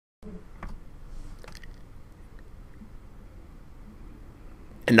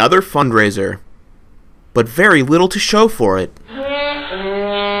Another fundraiser, but very little to show for it.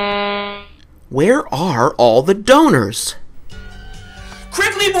 Where are all the donors?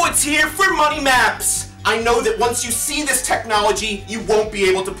 Cricklywood's here for MoneyMaps! I know that once you see this technology, you won't be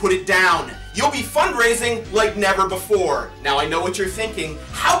able to put it down. You'll be fundraising like never before. Now I know what you're thinking.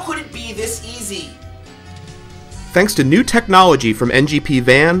 How could it be this easy? Thanks to new technology from NGP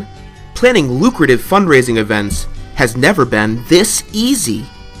Van, planning lucrative fundraising events has never been this easy.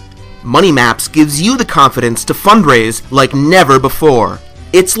 MoneyMaps gives you the confidence to fundraise like never before.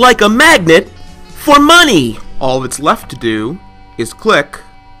 It's like a magnet for money! All that's left to do is click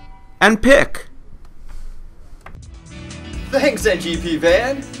and pick. Thanks, NGP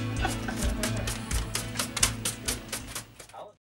Van!